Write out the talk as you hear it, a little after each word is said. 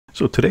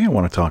So today I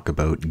want to talk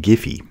about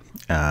Giphy.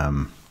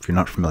 If you're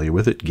not familiar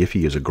with it,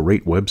 Giphy is a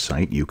great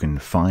website. You can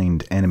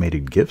find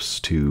animated GIFs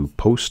to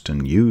post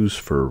and use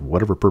for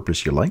whatever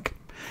purpose you like.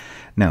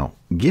 Now,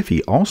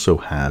 Giphy also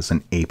has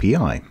an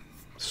API.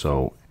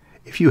 So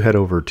if you head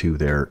over to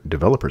their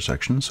developer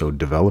section, so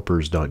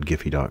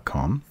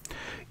developers.giphy.com,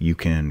 you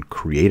can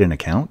create an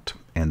account,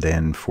 and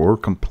then for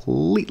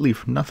completely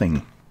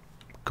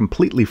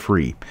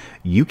free,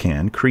 you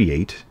can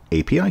create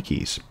API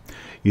keys.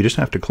 You just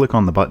have to click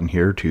on the button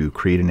here to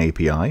create an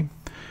API,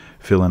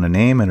 fill in a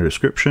name and a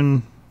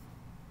description,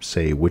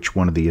 say which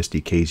one of the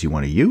SDKs you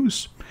want to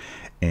use.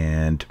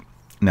 And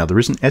now there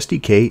is an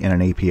SDK and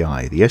an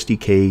API. The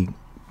SDK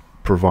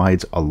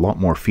provides a lot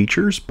more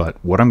features,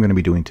 but what I'm going to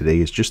be doing today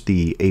is just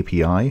the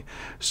API.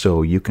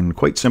 So you can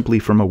quite simply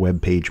from a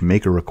web page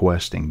make a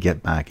request and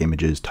get back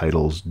images,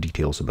 titles,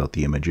 details about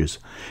the images.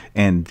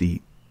 And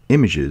the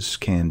images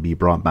can be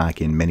brought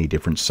back in many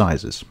different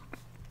sizes.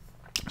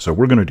 So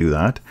we're going to do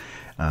that.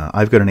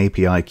 I've got an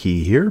API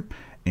key here,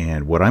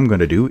 and what I'm going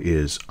to do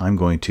is I'm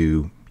going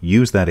to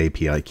use that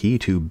API key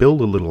to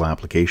build a little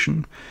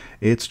application.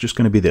 It's just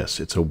going to be this.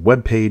 It's a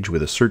web page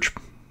with a search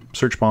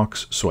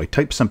box. So I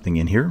type something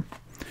in here.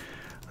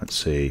 Let's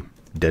say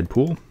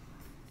Deadpool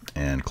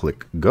and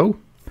click go.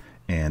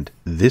 And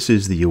this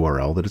is the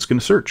URL that it's going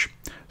to search.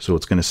 So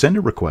it's going to send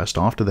a request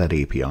off to that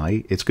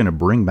API. It's going to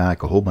bring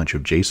back a whole bunch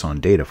of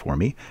JSON data for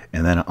me.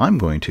 And then I'm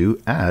going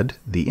to add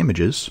the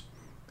images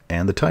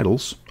and the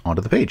titles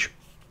onto the page.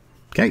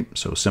 Okay,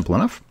 so simple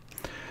enough.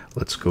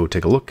 Let's go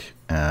take a look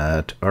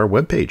at our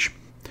web page.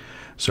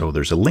 So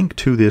there's a link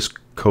to this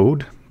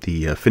code.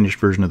 The finished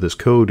version of this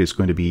code is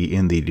going to be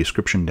in the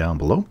description down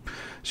below.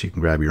 So you can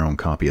grab your own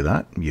copy of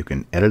that. You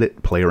can edit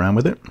it, play around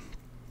with it.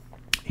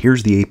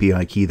 Here's the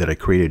API key that I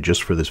created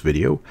just for this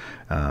video.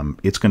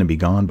 It's going to be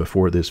gone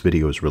before this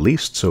video is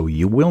released, so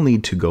you will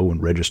need to go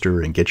and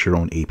register and get your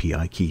own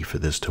API key for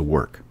this to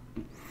work.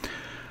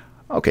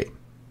 Okay.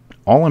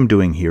 All I'm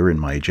doing here in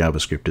my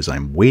JavaScript is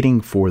I'm waiting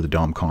for the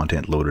DOM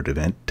content loaded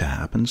event to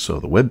happen. So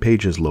the web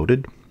page is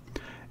loaded,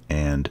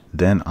 and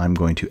then I'm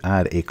going to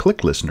add a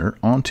click listener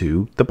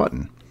onto the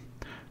button.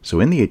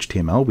 So in the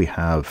HTML, we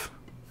have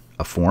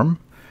a form,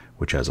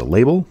 which has a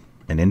label,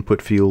 an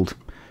input field,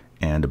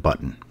 and a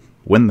button.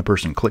 When the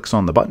person clicks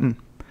on the button,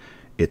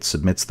 it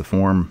submits the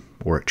form,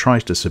 or it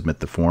tries to submit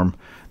the form.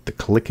 The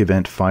click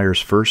event fires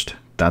first.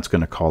 That's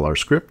going to call our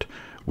script.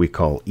 We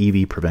call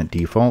ev prevent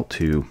default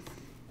to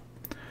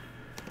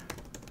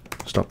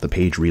stop the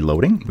page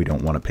reloading. We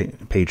don't want a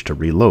page to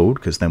reload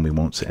because then we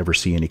won't ever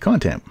see any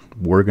content.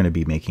 We're going to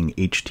be making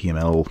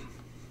HTML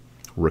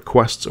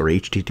requests, or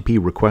HTTP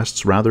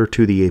requests rather,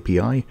 to the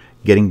API,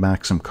 getting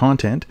back some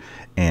content,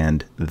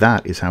 and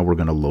that is how we're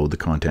going to load the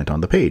content on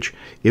the page.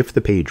 If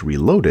the page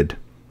reloaded,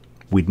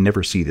 we'd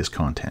never see this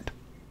content.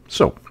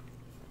 So,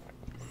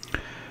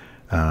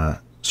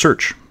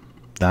 search,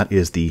 that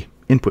is the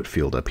input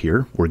field up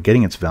here. We're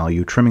getting its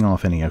value, trimming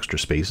off any extra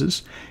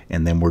spaces,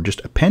 and then we're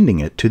just appending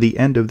it to the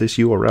end of this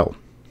URL.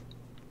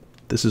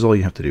 This is all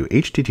you have to do.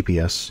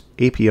 https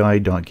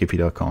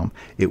api.giphy.com.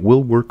 It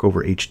will work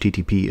over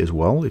HTTP as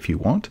well if you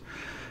want.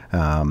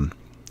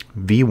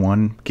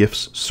 V1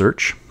 GIFs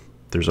search.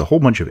 There's a whole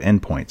bunch of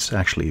endpoints.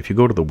 Actually, if you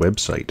go to the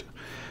website,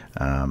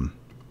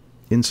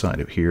 inside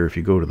of here, if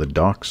you go to the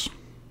docs,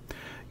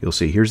 you'll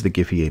see here's the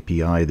Giphy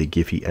API, the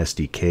Giphy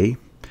SDK.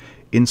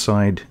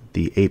 Inside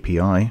the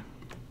API,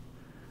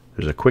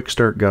 there's a quick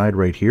start guide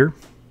right here,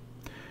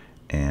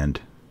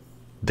 and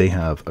they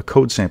have a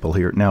code sample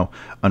here. Now,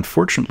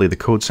 unfortunately, the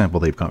code sample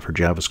they've got for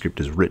JavaScript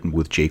is written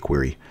with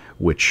jQuery,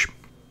 which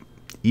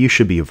you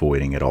should be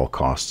avoiding at all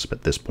costs. But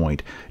at this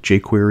point,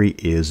 jQuery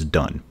is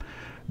done.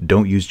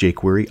 Don't use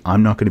jQuery.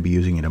 I'm not going to be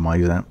using it in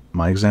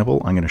my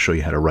example. I'm going to show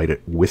you how to write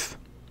it with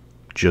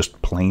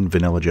just plain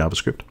vanilla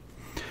JavaScript.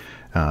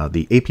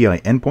 The API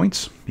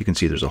endpoints, you can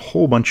see there's a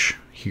whole bunch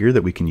here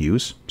that we can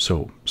use.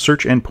 So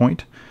search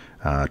endpoint,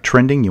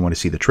 trending, you want to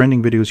see the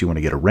trending videos, you want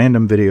to get a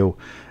random video,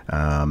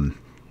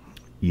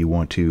 you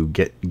want to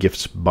get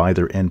GIFs by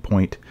their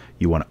endpoint,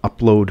 you want to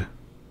upload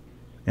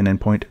an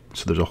endpoint.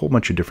 So there's a whole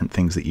bunch of different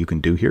things that you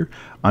can do here.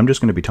 I'm just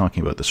going to be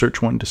talking about the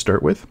search one to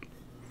start with.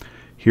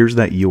 Here's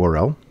that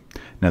URL.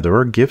 Now there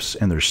are GIFs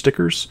and there's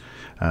stickers.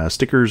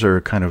 Stickers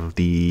are kind of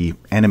the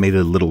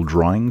animated little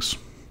drawings.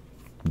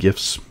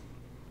 GIFs,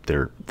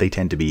 they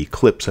tend to be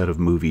clips out of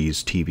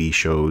movies, TV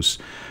shows,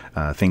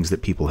 things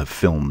that people have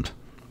filmed.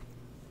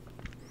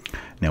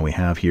 Now we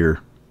have here,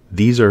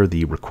 these are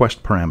the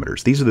request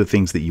parameters. These are the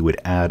things that you would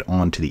add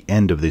on to the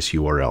end of this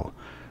URL.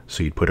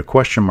 So you'd put a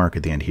question mark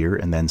at the end here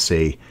and then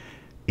say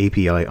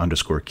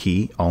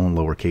API_key, all in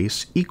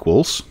lowercase,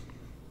 equals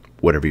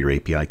whatever your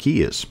API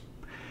key is.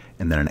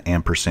 And then an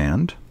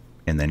ampersand,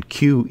 and then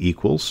Q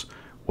equals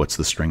what's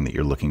the string that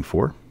you're looking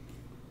for.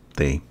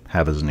 They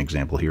have as an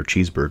example here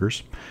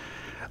cheeseburgers.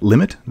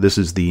 Limit, this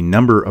is the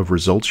number of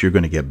results you're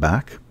going to get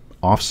back.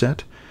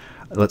 Offset,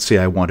 let's say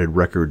I wanted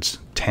records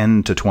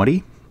 10 to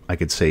 20. I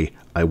could say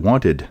I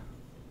wanted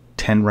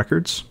 10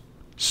 records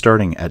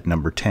starting at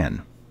number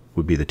 10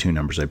 would be the two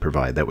numbers I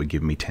provide. That would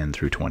give me 10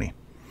 through 20.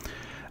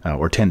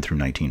 or 10 through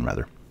 19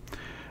 rather.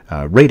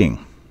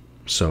 Rating.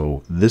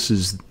 So this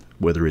is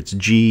whether it's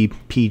G,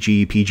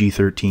 PG,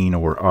 PG-13,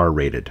 or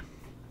R-rated,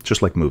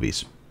 just like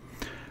movies.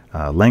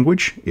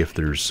 Language, if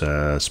there's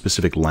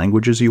specific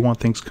languages you want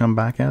things to come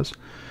back as.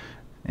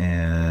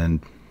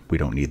 And we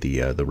don't need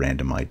the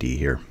random ID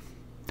here.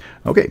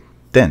 Okay,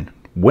 then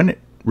when it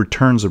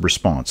returns a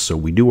response, so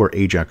we do our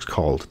AJAX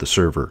call to the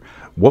server,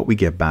 what we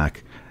get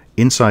back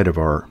inside of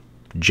our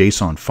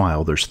JSON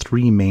file, there's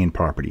three main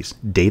properties: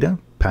 data,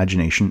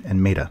 pagination,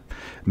 and meta.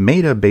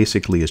 Meta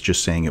basically is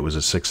just saying it was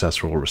a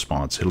successful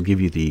response. It'll give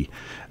you the,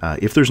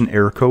 if there's an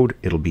error code,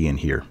 it'll be in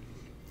here.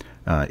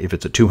 If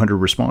it's a 200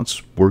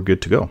 response, we're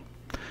good to go.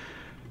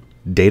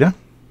 Data,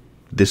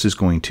 this is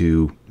going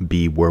to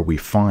be where we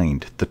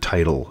find the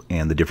title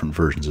and the different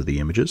versions of the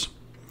images.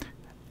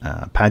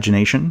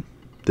 Pagination,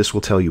 this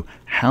will tell you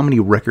how many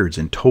records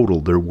in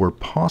total there were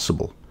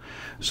possible.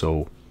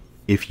 So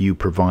if you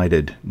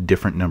provided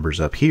different numbers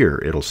up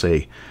here, it'll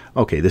say,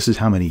 okay, this is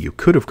how many you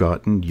could have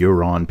gotten.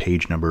 You're on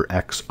page number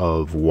X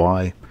of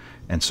Y,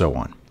 and so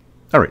on.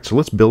 All right, so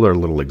let's build our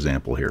little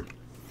example here.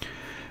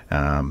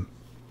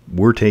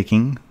 We're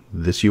taking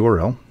this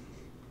URL.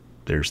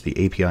 There's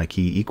the API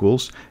key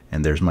equals,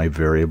 and there's my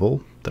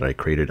variable that I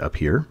created up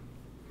here.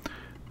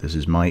 This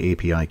is my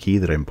API key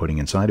that I'm putting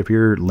inside of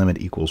here,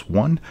 limit equals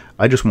 1.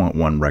 I just want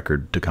one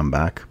record to come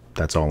back.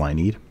 That's all I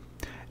need.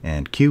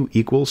 And Q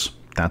equals,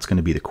 that's going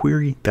to be the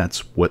query. That's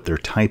what they're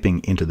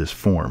typing into this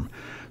form.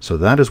 So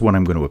that is what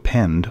I'm going to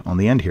append on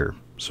the end here.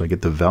 So I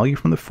get the value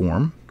from the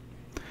form,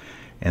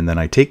 and then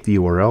I take the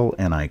URL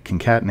and I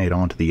concatenate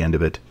onto the end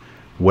of it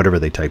whatever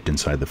they typed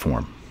inside the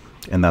form.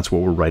 And that's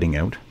what we're writing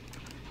out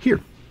here.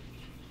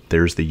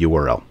 There's the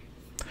URL.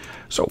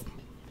 So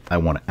I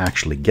want to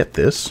actually get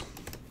this.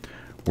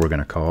 We're going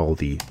to call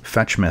the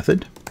fetch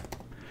method.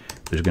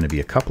 There's going to be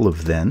a couple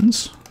of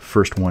thens.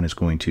 First one is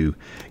going to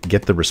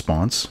get the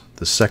response.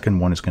 The second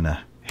one is going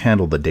to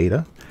handle the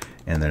data.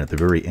 And then at the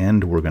very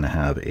end, we're going to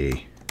have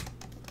a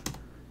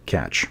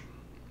catch,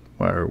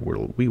 where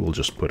we will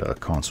just put a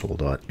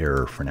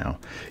console.error for now.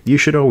 You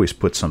should always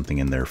put something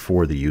in there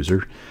for the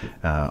user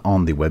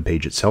on the web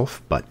page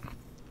itself, but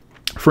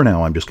for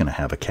now, I'm just going to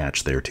have a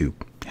catch there to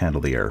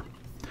handle the error.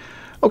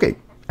 Okay,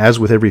 as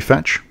with every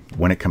fetch,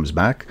 when it comes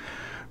back,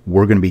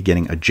 we're going to be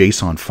getting a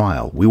JSON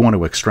file. We want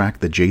to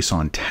extract the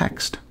JSON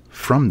text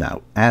from that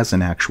as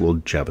an actual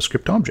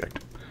JavaScript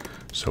object.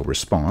 So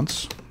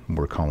response,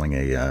 we're calling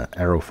a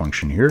arrow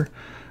function here,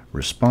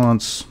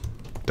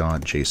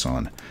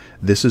 response.json.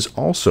 This is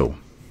also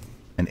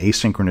an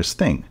asynchronous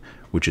thing,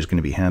 which is going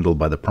to be handled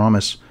by the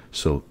promise.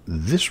 So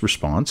this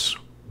response,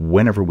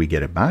 whenever we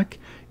get it back,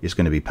 is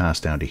going to be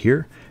passed down to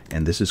here,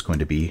 and this is going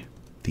to be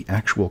the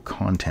actual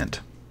content,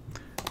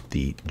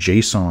 the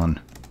JSON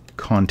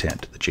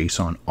content, the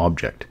JSON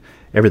object,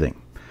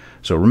 everything.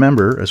 So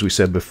remember, as we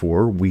said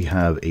before, we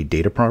have a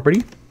data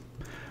property,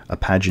 a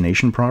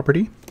pagination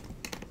property,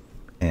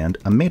 and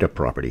a meta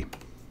property.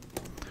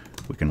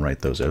 We can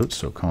write those out.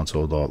 So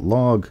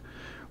console.log,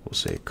 we'll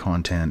say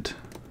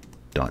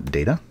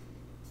content.data,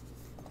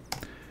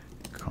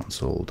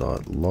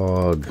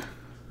 console.log,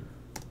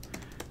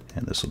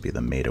 and this will be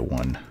the meta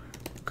one,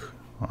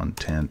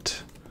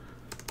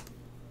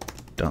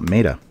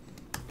 content.meta.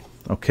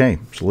 Okay,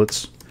 so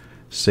let's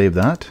save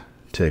that,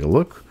 take a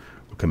look.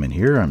 We'll come in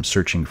here. I'm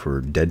searching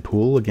for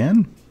Deadpool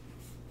again.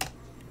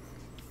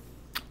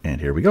 And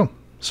here we go.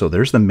 So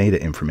there's the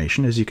meta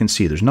information. As you can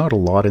see, there's not a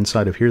lot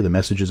inside of here. The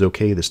message is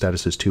okay. The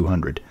status is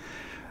 200.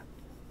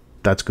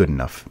 That's good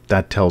enough.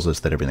 That tells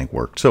us that everything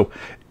worked. So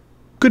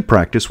good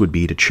practice would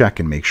be to check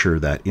and make sure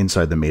that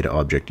inside the meta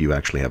object you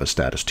actually have a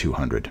status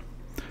 200.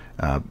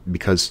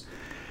 Because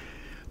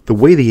the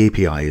way the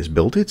API is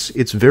built,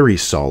 it's very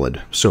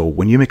solid. So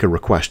when you make a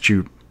request,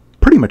 you're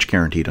pretty much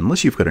guaranteed,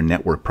 unless you've got a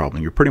network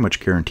problem, you're pretty much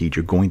guaranteed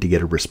you're going to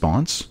get a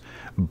response.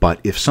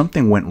 But if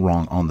something went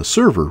wrong on the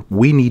server,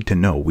 we need to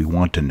know, we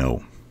want to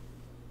know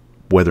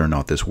whether or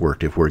not this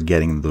worked, if we're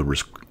getting the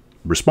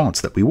response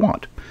that we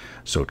want.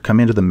 So come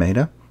into the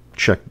meta,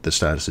 check that the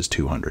status is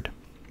 200.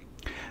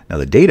 Now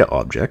the data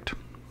object,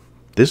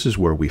 this is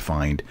where we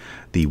find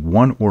the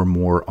one or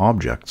more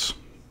objects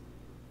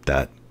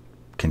that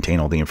contain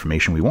all the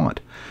information we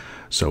want.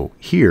 So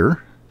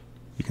here,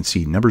 you can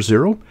see number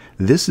 0.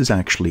 This is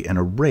actually an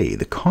array.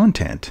 The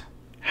content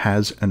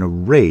has an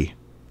array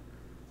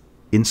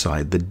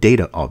inside the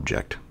data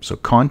object. So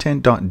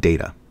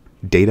content.data.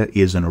 Data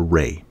is an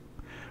array.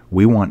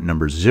 We want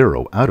number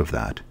 0 out of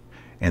that.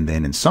 And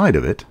then inside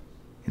of it,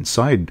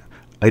 inside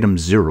item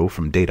 0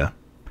 from data,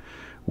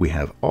 we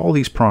have all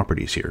these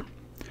properties here.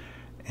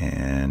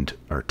 And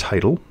our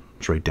title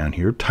is right down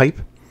here. Type.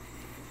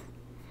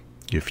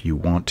 If you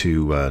want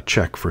to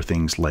check for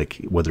things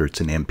like whether it's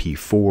an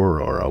MP4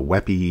 or a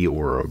WEPI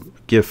or a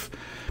GIF,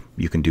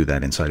 you can do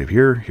that inside of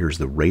here. Here's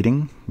the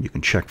rating. You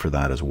can check for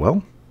that as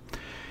well.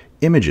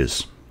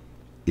 Images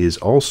is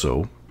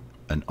also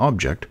an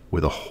object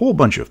with a whole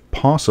bunch of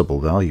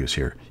possible values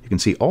here. You can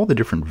see all the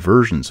different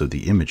versions of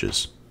the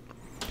images.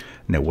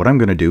 Now what I'm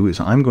going to do is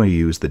I'm going to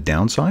use the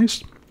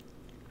downsize.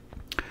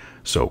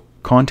 So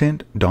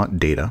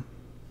content.data,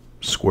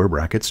 square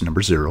brackets,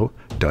 number 0,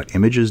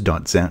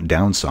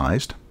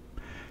 .images.downsized,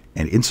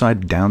 and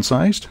inside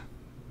downsized,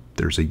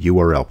 there's a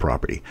URL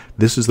property.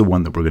 This is the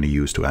one that we're going to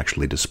use to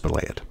actually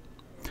display it.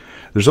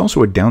 There's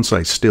also a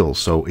downsized still,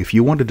 so if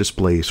you want to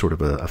display sort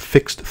of a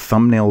fixed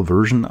thumbnail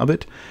version of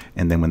it,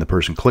 and then when the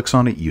person clicks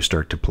on it, you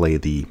start to play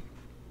the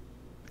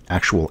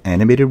actual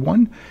animated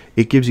one,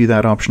 it gives you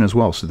that option as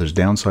well. So there's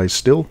downsized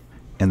still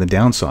and the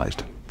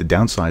downsized. The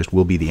downsized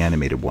will be the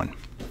animated one.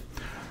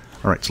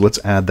 All right, so let's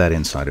add that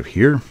inside of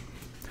here.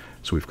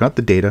 So we've got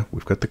the data,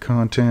 we've got the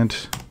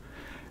content.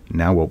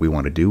 Now what we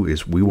want to do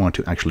is we want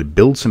to actually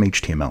build some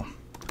HTML.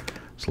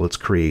 So let's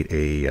create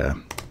a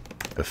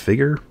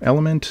figure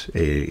element,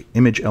 a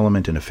image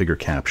element, and a figure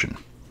caption.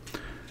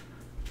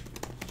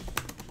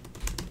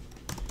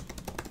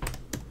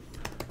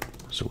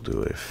 So we'll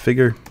do a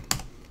figure.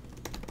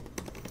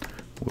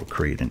 We'll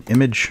create an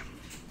image.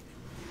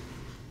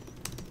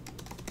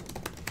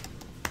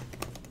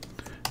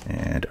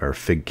 And our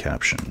fig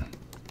caption.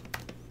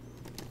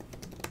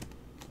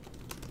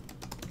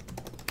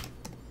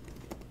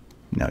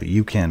 Now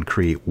you can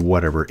create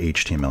whatever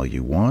HTML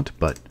you want,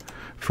 but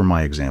for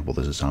my example,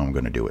 this is how I'm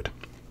going to do it.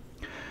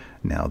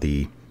 Now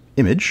the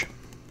image,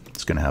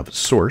 it's going to have a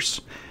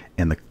source,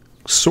 and the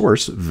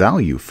source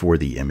value for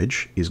the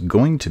image is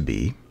going to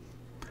be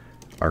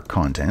our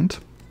content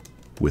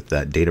with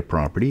that data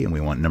property, and we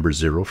want number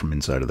 0 from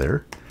inside of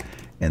there.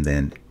 And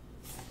then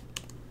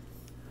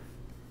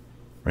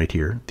right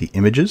here, the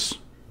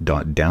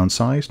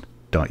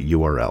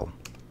images.downsized.url.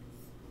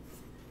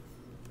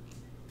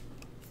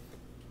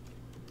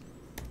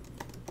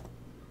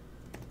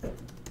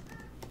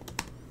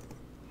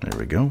 There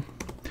we go.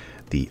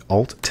 The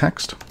alt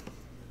text,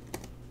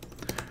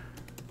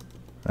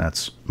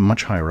 that's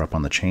much higher up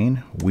on the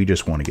chain. We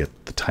just want to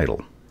get the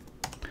title.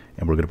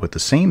 And we're going to put the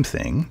same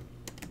thing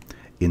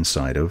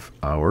inside of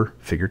our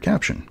figure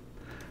caption.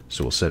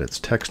 So we'll set its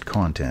text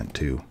content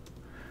to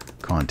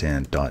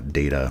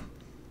content.data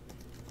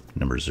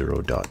number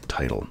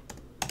 0.title.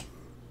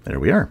 There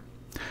we are.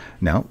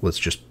 Now let's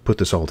just put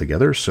this all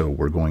together. So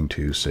we're going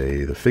to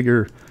say the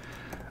figure,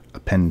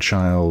 append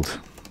child.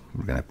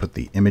 We're going to put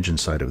the image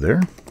inside of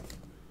there.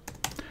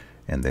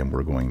 And then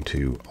we're going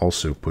to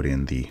also put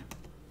in the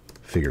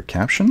figure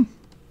caption.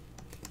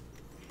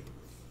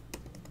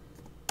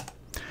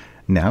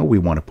 Now we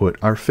want to put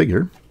our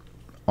figure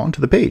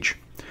onto the page.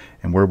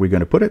 And where are we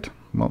going to put it?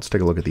 Well, let's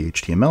take a look at the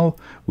HTML.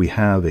 We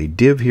have a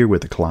div here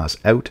with the class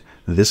out.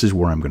 This is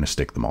where I'm going to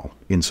stick them all,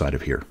 inside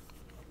of here.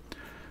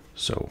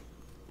 So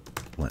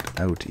let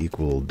out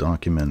equal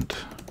document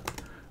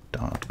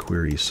dot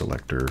query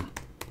selector.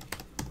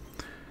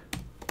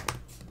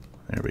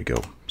 There we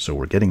go. So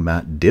we're getting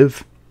that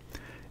div.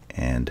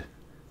 And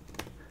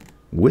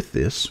with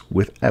this,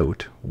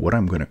 without, what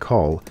I'm going to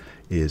call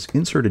is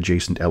insert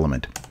adjacent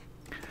element.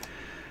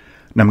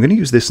 Now I'm going to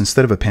use this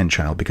instead of append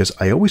child because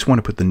I always want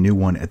to put the new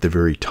one at the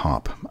very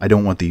top. I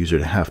don't want the user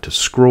to have to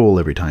scroll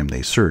every time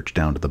they search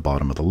down to the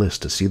bottom of the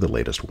list to see the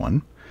latest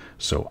one.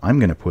 So I'm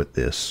going to put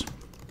this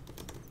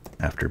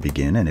after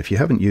begin. And if you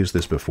haven't used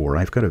this before,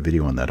 I've got a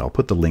video on that. I'll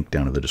put the link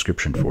down in the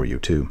description for you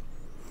too.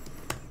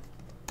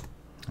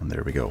 And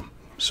there we go.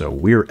 So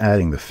we're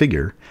adding the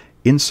figure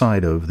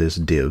inside of this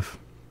div,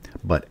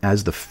 but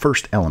as the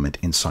first element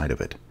inside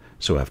of it.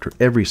 So after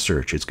every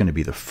search, it's going to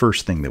be the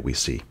first thing that we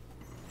see.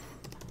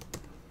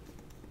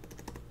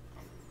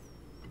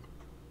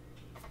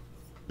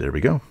 There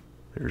we go.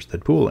 There's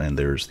Deadpool, and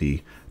there's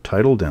the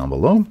title down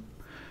below.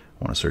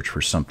 I want to search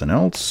for something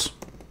else.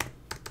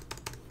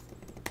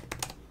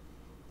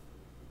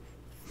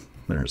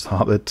 There's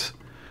Hobbit.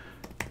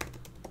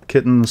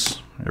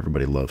 Kittens.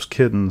 Everybody loves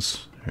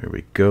kittens. Here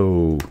we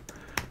go.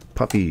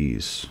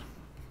 Puppies.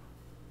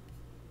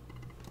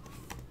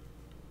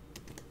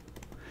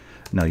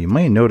 Now you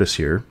may notice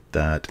here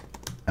that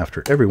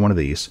after every one of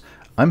these,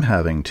 I'm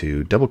having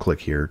to double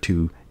click here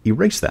to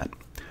erase that.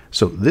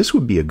 So this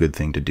would be a good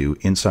thing to do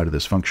inside of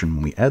this function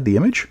when we add the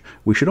image.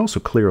 We should also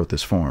clear out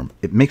this form.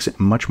 It makes it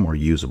much more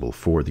usable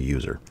for the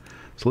user.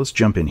 So let's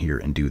jump in here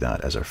and do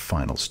that as our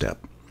final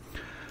step.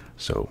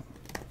 So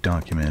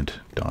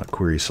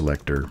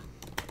document.querySelector,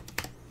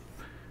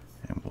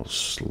 and we'll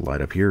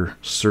slide up here.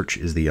 Search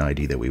is the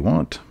ID that we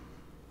want.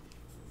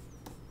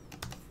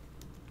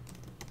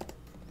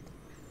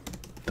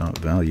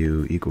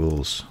 .value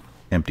equals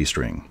empty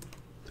string.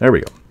 There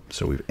we go.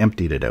 So we've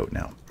emptied it out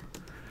now.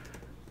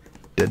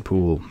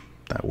 Deadpool,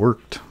 that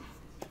worked.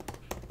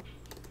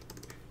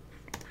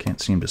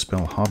 Can't seem to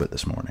spell Hobbit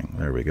this morning.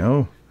 There we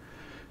go.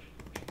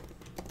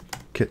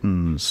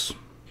 Kittens.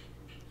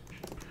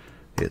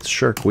 It's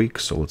Shark Week,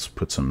 so let's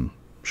put some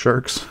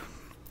sharks.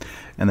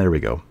 And there we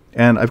go.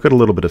 And I've got a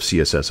little bit of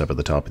CSS up at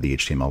the top of the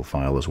HTML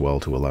file as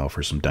well to allow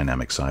for some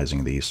dynamic sizing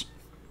of these.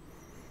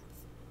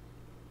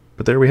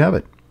 But there we have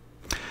it.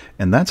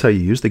 And that's how you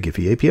use the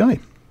Giphy API.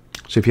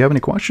 So if you have any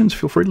questions,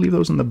 feel free to leave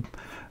those in the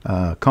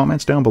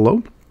comments down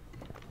below.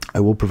 I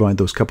will provide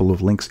those couple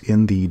of links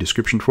in the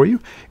description for you.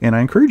 And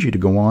I encourage you to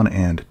go on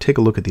and take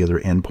a look at the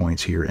other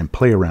endpoints here and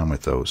play around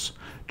with those.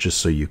 just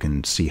so you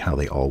can see how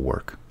they all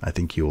work. I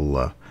think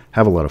you'll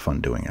have a lot of fun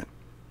doing it.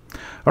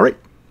 All right,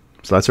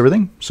 so that's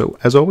everything. So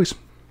as always,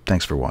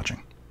 thanks for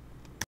watching.